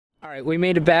All right, we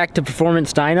made it back to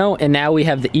Performance Dyno, and now we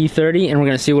have the E30, and we're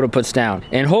gonna see what it puts down.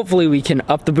 And hopefully we can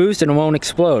up the boost and it won't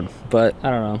explode, but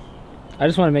I don't know. I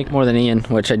just wanna make more than Ian,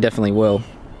 which I definitely will.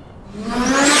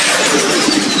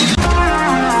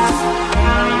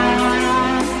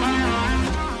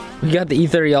 We got the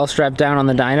E30 all strapped down on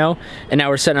the dyno, and now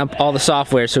we're setting up all the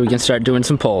software so we can start doing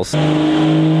some pulls.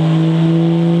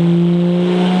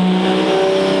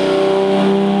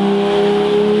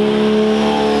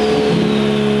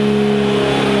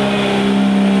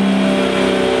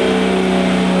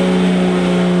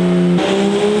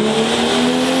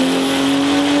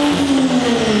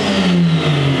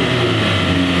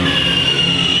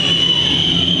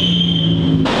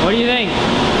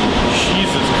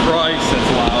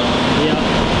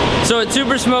 So it's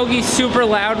super smoky, super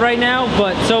loud right now,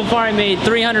 but so far I made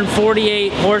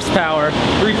 348 horsepower.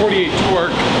 348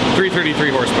 torque, 333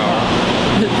 horsepower.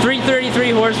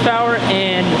 333 horsepower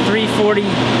and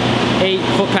 348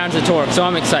 foot-pounds of torque, so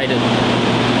I'm excited.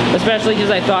 Especially because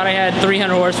I thought I had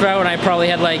 300 horsepower and I probably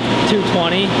had like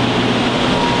 220.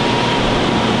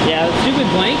 Yeah, stupid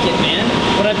blanket, man.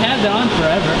 But I've had that on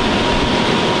forever.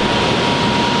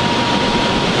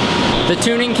 The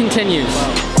tuning continues.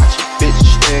 Bitch,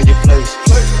 stay in your place.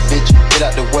 Bitch, get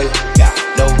out the way.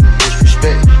 No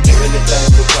disrespect. You anything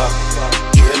for pop.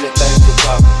 You anything for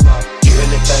pop. You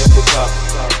anything for pop.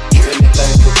 You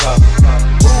anything for pop.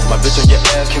 My bitch on your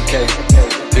ass,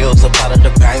 QK. Bills up out of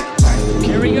the bank.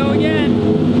 Here we go again.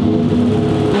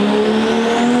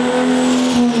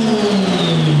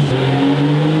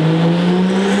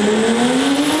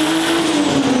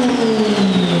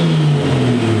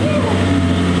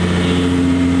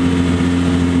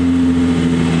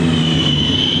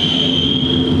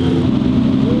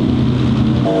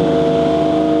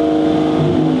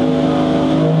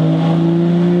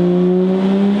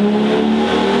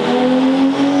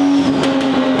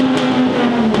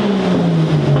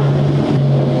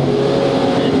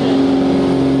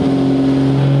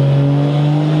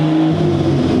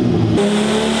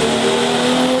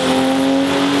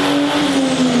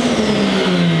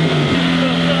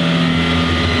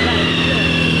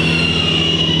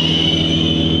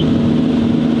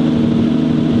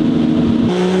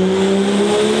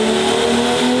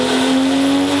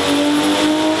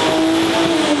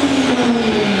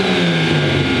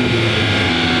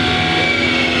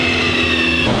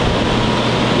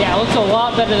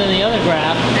 Better than the other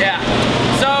graph. Yeah.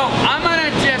 So I'm gonna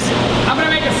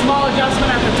make a small adjustment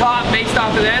at the top based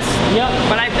off of this. Yep.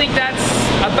 But I think that's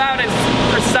about as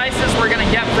precise as we're gonna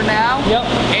get for now. Yep.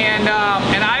 And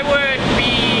I would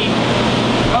be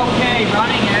okay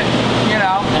running it, you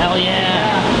know. Hell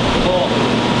yeah. Cool.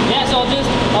 Yeah, so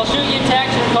I'll shoot you a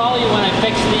text or call you when I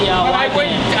fix the But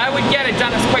I would get it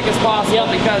done as quick as possible.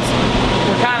 Yep. Because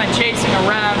we're kind of chasing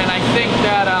around, and I think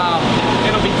that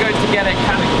it'll be good to get it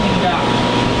kind of cleaned up.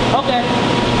 Okay.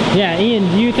 Yeah,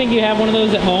 Ian, do you think you have one of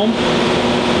those at home?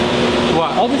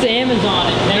 What? I'll just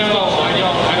Amazon it. No, I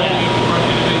don't need to run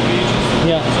Innovate pages.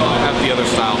 Yeah. So I have the other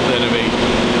style, the Innovate.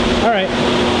 All right.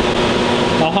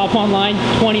 I'll hop online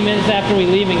 20 minutes after we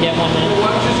leave and get one then.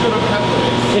 Well, let's just go to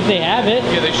Peppermint. If they have it.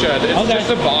 Yeah, they should. It's okay. just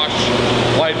a Bosch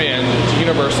wideband. It's a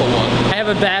universal one. I have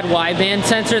a bad wideband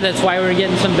sensor, that's why we were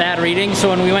getting some bad readings. So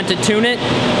when we went to tune it,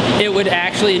 it would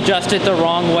actually adjust it the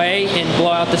wrong way and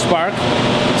blow out the spark.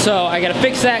 So I gotta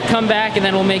fix that, come back, and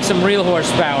then we'll make some real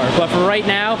horsepower. But for right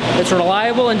now, it's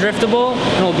reliable and driftable,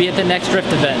 and we'll be at the next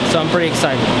drift event. So I'm pretty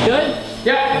excited. Good?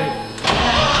 Yeah.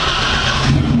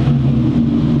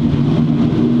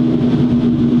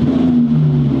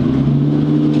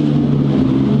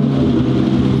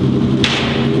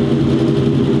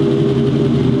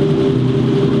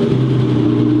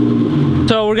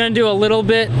 So we're gonna do a little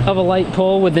bit of a light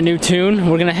pull with the new tune.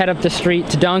 We're gonna head up the street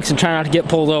to Dunk's and try not to get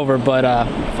pulled over, but I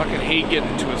fucking hate getting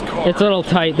into his car. it's a little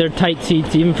tight. They're tight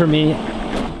seats even for me. You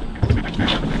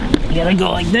gotta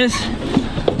go like this,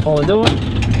 pull the door.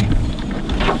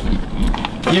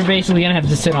 You're basically gonna have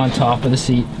to sit on top of the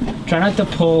seat. Try not to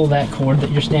pull that cord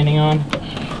that you're standing on.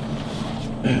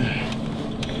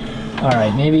 All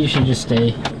right, maybe you should just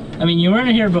stay. I mean, you were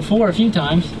in here before a few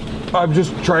times. I've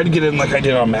just tried to get in like I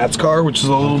did on Matt's car, which is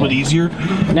a little bit easier.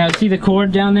 Now see the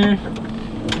cord down there?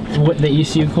 What, the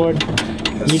ECU cord?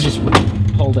 Yes. You just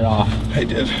pulled it off. I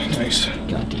did. Nice.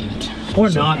 God damn it. Or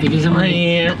not, because I'm right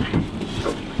here.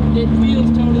 It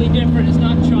feels totally different. It's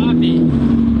not choppy.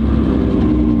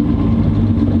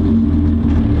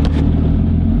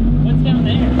 What's down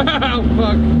there? Oh,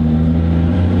 fuck.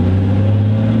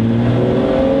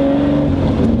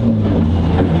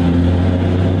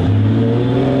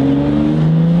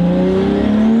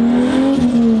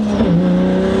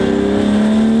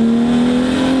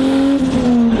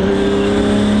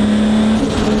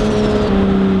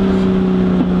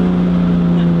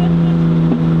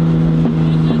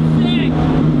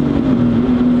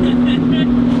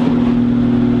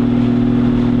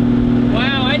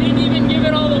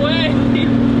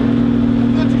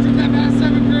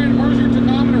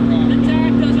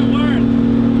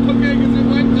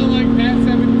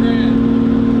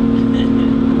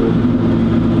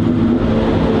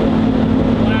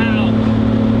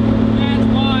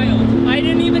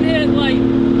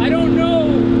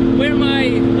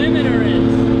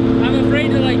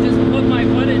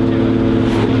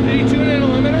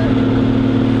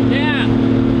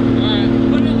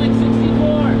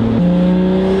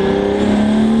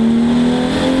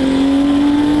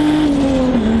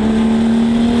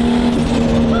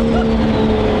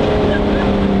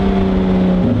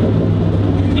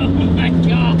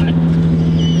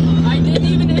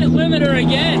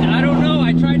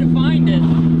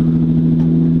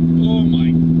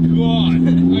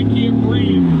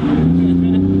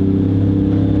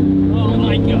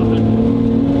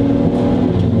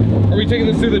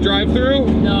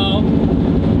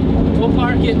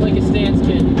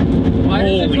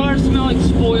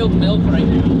 spoiled milk right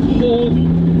now. Holy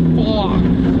fuck.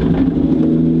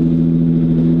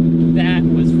 That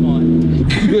was fun.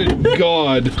 Good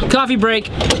God. Coffee break.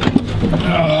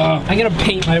 I gotta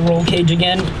paint my roll cage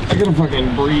again. I gotta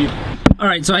fucking breathe. All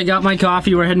right, so I got my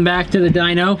coffee. We're heading back to the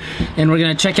dyno, and we're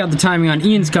gonna check out the timing on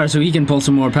Ian's car so he can pull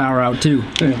some more power out too.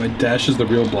 Yeah, my dash is the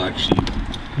real black sheep.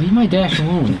 Leave my dash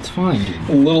alone. It's fine, dude.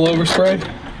 A little overspray.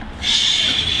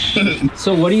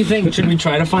 So what do you think? Should we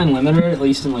try to find limiter at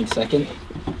least in like second?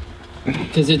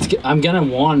 Because I'm gonna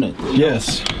want it.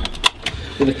 Yes.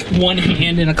 With one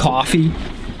hand in a coffee.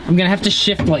 I'm gonna have to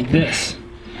shift like this.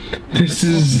 This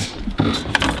is...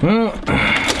 Well...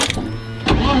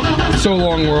 So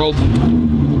long, world.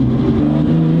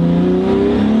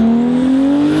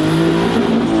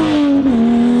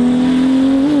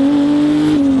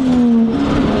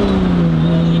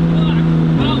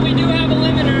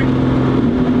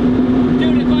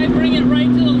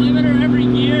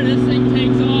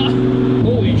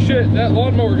 That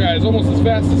lawnmower guy is almost as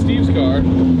fast as Steve's car.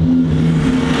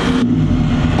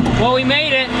 Well, we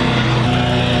made it.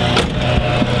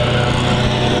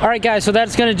 Alright guys, so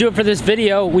that's gonna do it for this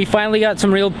video. We finally got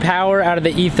some real power out of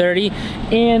the E30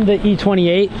 and the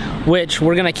E28, which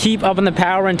we're gonna keep up in the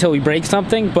power until we break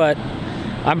something, but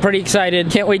I'm pretty excited.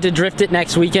 Can't wait to drift it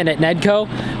next weekend at Nedco.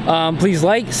 Please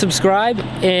like, subscribe,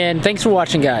 and thanks for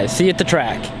watching guys. See you at the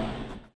track.